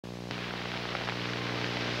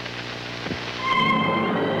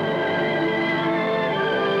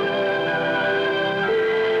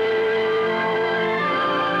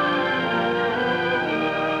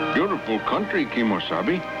country,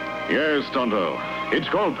 Kimosabe. Yes, Tonto. It's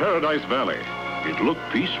called Paradise Valley. It looked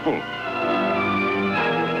peaceful.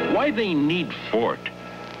 Why they need fort?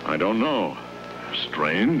 I don't know.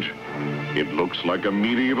 Strange. It looks like a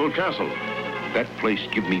medieval castle. That place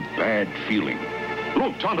give me bad feeling.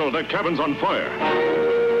 Look, Tonto, that cabin's on fire.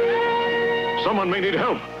 Someone may need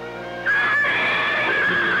help.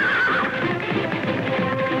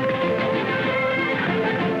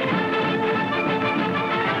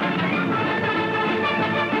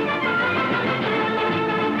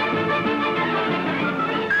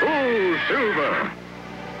 Oh, Silver!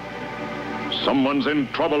 Someone's in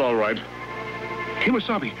trouble, all right.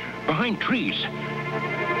 Kimosabe, behind trees.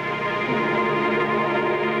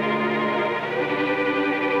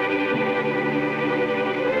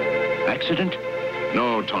 Accident?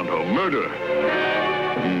 No, Tonto, murder.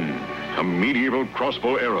 A medieval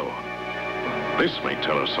crossbow arrow. This may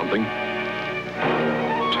tell us something.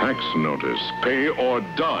 Tax notice, pay or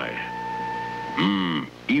die.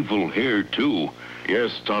 Evil here, too.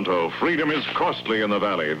 Yes, Tonto, freedom is costly in the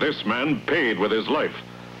valley. This man paid with his life.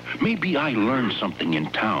 Maybe I learned something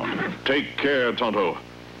in town. Take care, Tonto.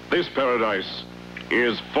 This paradise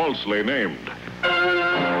is falsely named.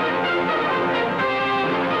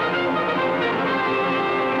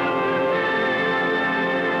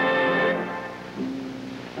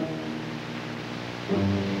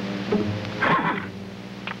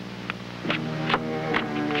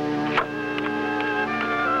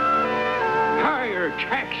 Higher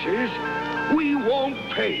taxes? We won't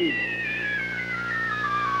pay.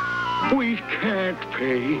 We can't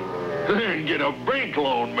pay. Then get a bank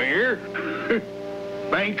loan, Mayor.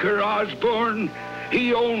 Banker Osborne,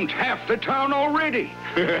 he owns half the town already.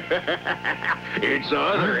 It's the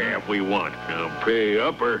other half we want. Now pay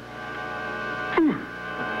up or...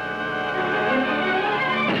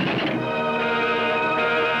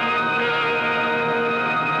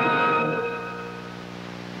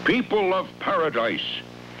 People of paradise,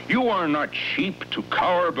 you are not sheep to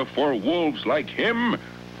cower before wolves like him.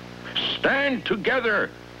 Stand together.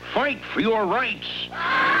 Fight for your rights.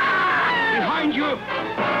 Behind you!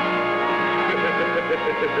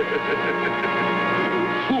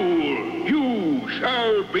 Fool, you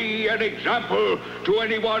shall be an example to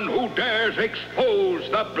anyone who dares expose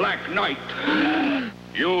the Black Knight.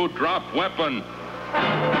 You drop weapon.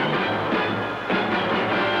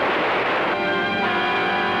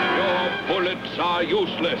 Your bullets are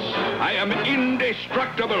useless. I am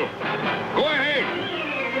indestructible. Go ahead.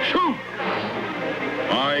 Shoot!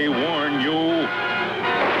 I warn you.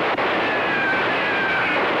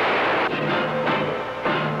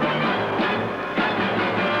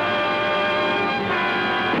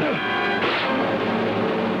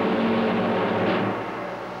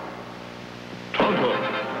 Tonto,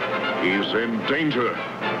 he's in danger.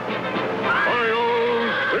 Hi-yo,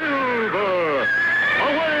 Silver!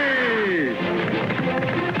 Away!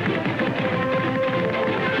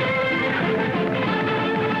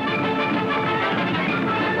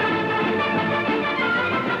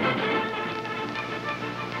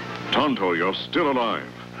 Tonto, you're still alive.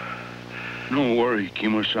 No worry,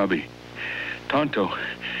 Kimosabe. Tonto,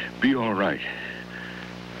 be all right.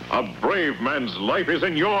 A brave man's life is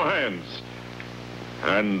in your hands.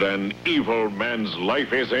 And an evil man's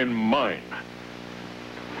life is in mine.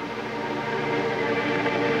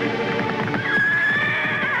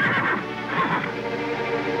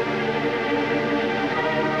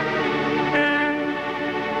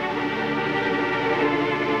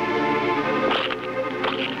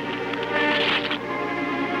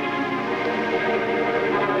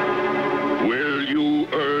 Will you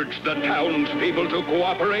urge the townspeople to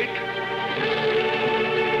cooperate?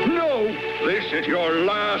 No, this is your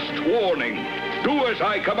last warning. Do as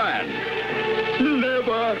I command.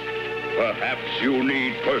 Never. Perhaps you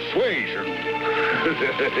need persuasion.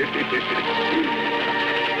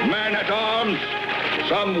 Man-at-arms,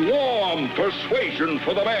 some warm persuasion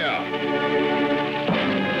for the mayor.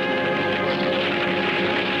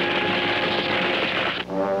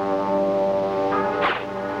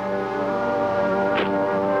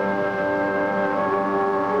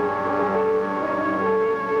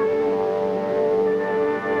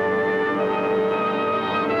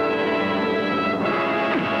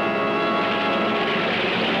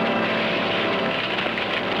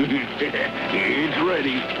 It's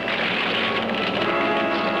ready.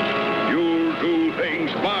 You'll do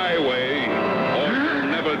things my way, or you'll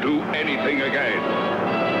never do anything again.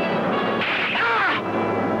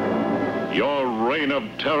 Your reign of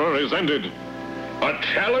terror is ended. A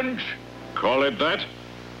challenge? Call it that?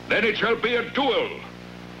 Then it shall be a duel.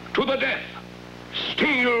 To the death.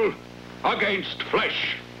 Steel against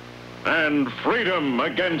flesh. and freedom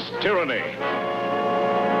against tyranny.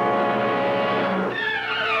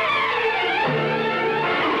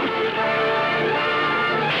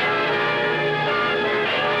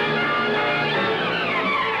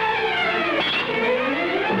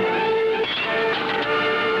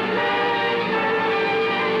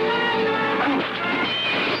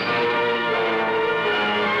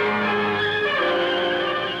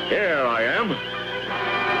 Here I am.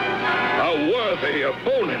 A worthy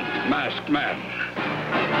opponent, Masked Man.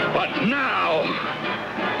 But now,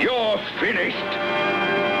 you're finished.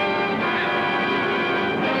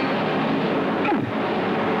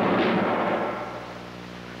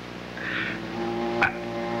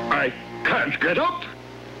 I can't get up.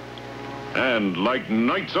 And like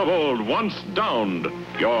knights of old, once downed,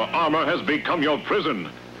 your armor has become your prison.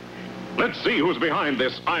 Let's see who's behind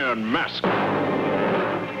this iron mask.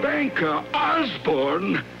 Banker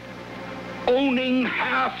Osborn? Owning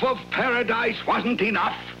half of paradise wasn't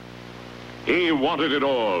enough? He wanted it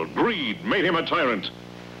all. Greed made him a tyrant.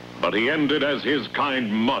 But he ended as his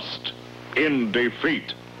kind must, in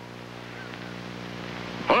defeat.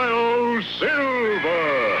 I'll Silver!